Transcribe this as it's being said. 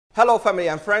Hello family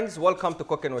and friends, welcome to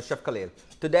Cooking with Chef Khalil.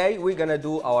 Today we're gonna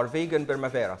do our vegan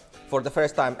primavera. For the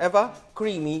first time ever,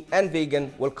 creamy and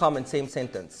vegan will come in same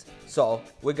sentence. So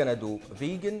we're gonna do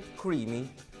vegan creamy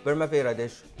primavera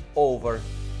dish over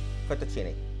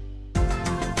fettuccine.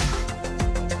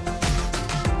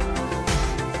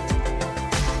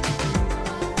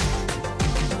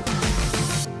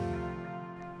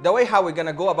 The way how we're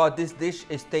gonna go about this dish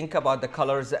is think about the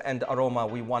colors and the aroma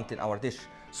we want in our dish.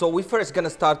 So we're first gonna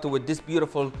start with this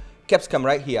beautiful capsicum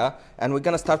right here, and we're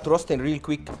gonna start roasting real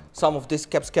quick some of this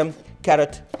capsicum,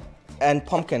 carrot, and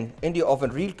pumpkin in the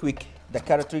oven real quick. The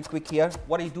carrot real quick here.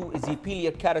 What you do is you peel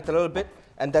your carrot a little bit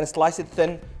and then slice it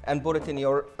thin and put it in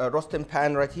your roasting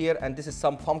pan right here. And this is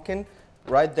some pumpkin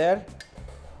right there.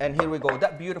 And here we go.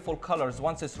 That beautiful colors,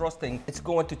 once it's roasting, it's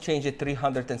going to change it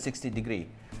 360 degrees.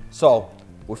 So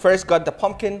we first got the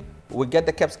pumpkin, we get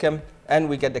the capsicum, and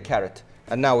we get the carrot.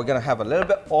 And now we're gonna have a little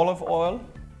bit olive oil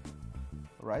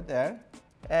right there,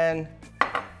 and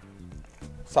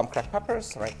some cracked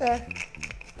peppers right there,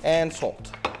 and salt.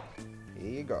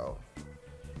 Here you go.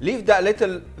 Leave that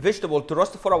little vegetable to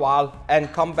roast for a while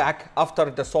and come back after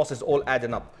the sauce is all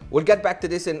adding up. We'll get back to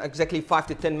this in exactly 5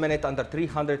 to 10 minutes under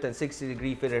 360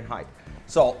 degrees Fahrenheit.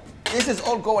 So this is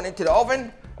all going into the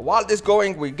oven. While this is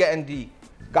going, we're getting the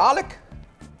garlic.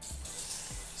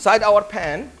 Side our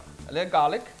pan, a little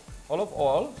garlic, olive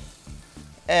oil,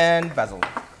 and basil.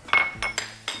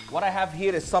 What I have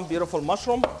here is some beautiful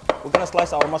mushroom. We're gonna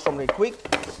slice our mushroom real quick,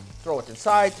 throw it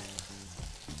inside.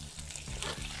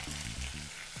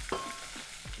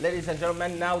 Ladies and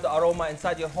gentlemen, now the aroma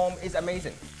inside your home is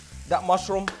amazing. That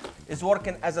mushroom is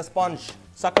working as a sponge,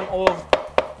 sucking all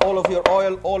of your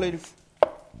oil, all of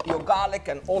your garlic,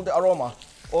 and all the aroma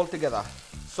all together.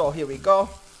 So here we go.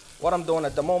 What I'm doing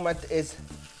at the moment is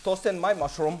toasting my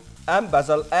mushroom and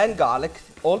basil and garlic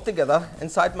all together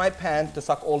inside my pan to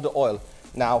suck all the oil.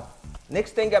 Now,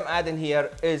 next thing I'm adding here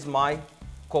is my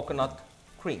coconut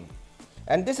cream.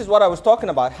 And this is what I was talking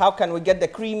about. How can we get the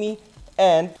creamy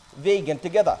and vegan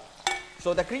together?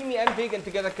 So the creamy and vegan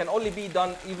together can only be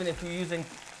done even if you're using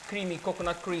creamy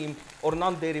coconut cream or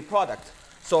non-dairy product.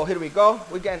 So here we go.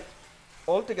 We get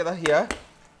all together here.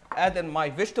 Add in my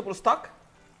vegetable stock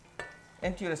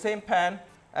into the same pan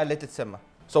and let it simmer.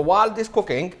 So while this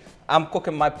cooking, I'm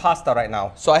cooking my pasta right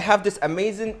now. So I have this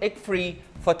amazing egg-free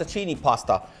fettuccine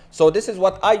pasta. So this is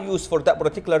what I use for that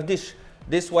particular dish.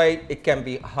 This way it can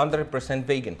be 100%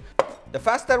 vegan. The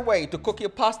faster way to cook your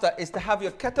pasta is to have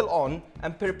your kettle on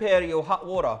and prepare your hot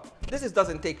water. This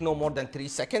doesn't take no more than 3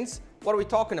 seconds. What are we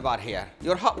talking about here?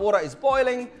 Your hot water is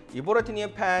boiling, you put it in your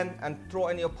pan and throw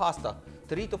in your pasta.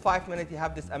 3 to 5 minutes, you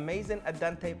have this amazing al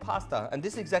dente pasta. And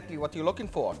this is exactly what you're looking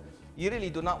for. You really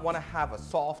do not want to have a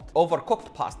soft,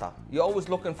 overcooked pasta. You're always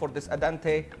looking for this al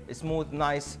dente, smooth,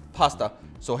 nice pasta.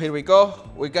 So here we go.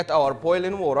 We get our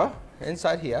boiling water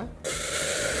inside here.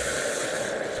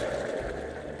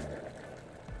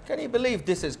 Can you believe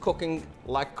this is cooking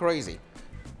like crazy?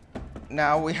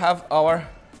 Now we have our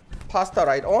pasta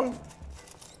right on.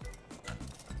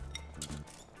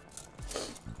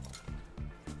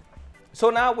 So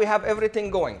now we have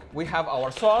everything going. We have our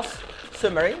sauce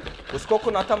simmering with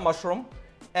coconut and mushroom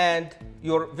and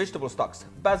your vegetable stocks,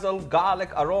 basil, garlic,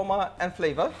 aroma, and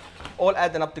flavor, all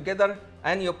adding up together,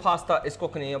 and your pasta is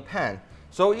cooking in your pan.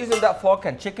 So using that fork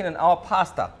and chicken in our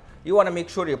pasta, you want to make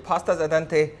sure your pasta is al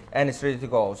dente and it's ready to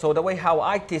go. So the way how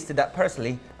I tasted that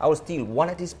personally, I will steal one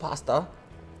of these pasta,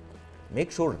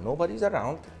 make sure nobody's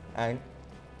around, and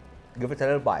give it a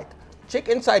little bite. Check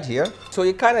inside here. So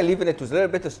you're kind of leaving it with a little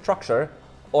bit of structure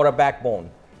or a backbone.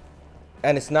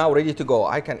 And it's now ready to go.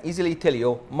 I can easily tell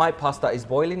you my pasta is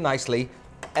boiling nicely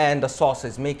and the sauce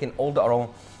is making all the aroma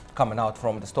coming out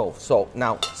from the stove. So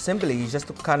now simply you just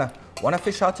kind of want to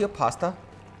fish out your pasta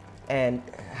and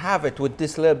have it with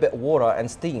this little bit of water and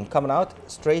steam coming out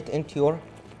straight into your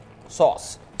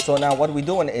sauce. So now what we're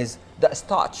doing is the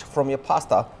starch from your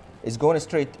pasta is going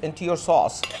straight into your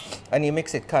sauce, and you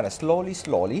mix it kind of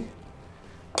slowly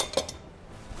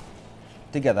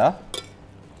together,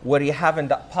 where you're having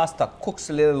that pasta cooks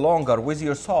a little longer with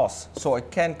your sauce, so it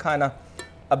can kind of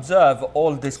absorb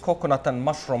all this coconut and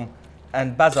mushroom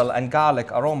and basil and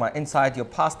garlic aroma inside your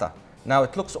pasta. Now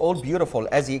it looks all beautiful,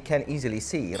 as you can easily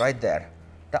see right there,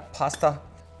 that pasta.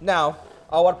 Now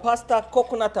our pasta,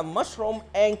 coconut and mushroom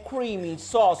and creamy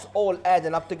sauce all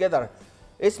adding up together.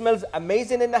 It smells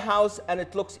amazing in the house and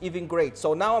it looks even great.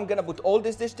 So now I'm gonna put all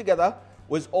this dish together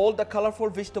with all the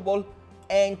colorful vegetable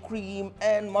and cream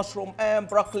and mushroom and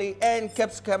broccoli and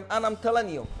capsicum, and I'm telling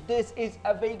you, this is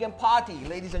a vegan party,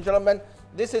 ladies and gentlemen.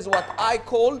 This is what I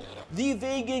call the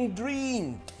vegan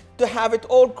dream. to have it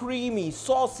all creamy,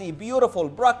 saucy, beautiful,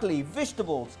 broccoli,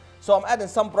 vegetables. So I'm adding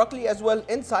some broccoli as well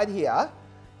inside here.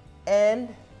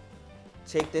 And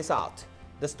check this out.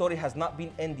 The story has not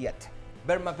been ended yet.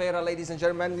 Primavera, ladies and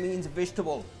gentlemen, means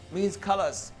vegetable, means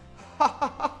colors.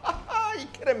 You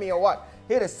kidding me or what?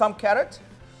 Here is some carrot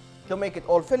to make it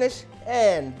all finish,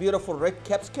 and beautiful red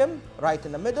capsicum right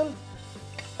in the middle,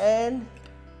 and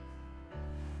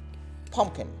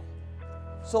pumpkin.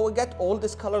 So we get all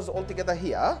these colors all together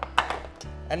here.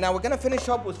 And now we're gonna finish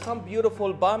up with some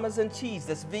beautiful Parmesan cheese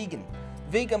that's vegan.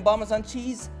 Vegan Parmesan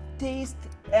cheese tastes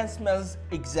and smells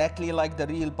exactly like the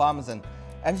real Parmesan.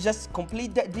 And just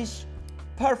complete that dish.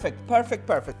 Perfect, perfect,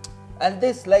 perfect. And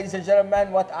this, ladies and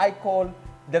gentlemen, what I call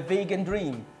the vegan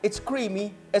dream. It's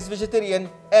creamy, it's vegetarian,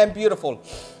 and beautiful.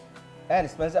 And it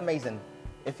smells amazing.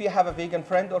 If you have a vegan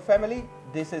friend or family,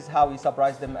 this is how you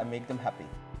surprise them and make them happy.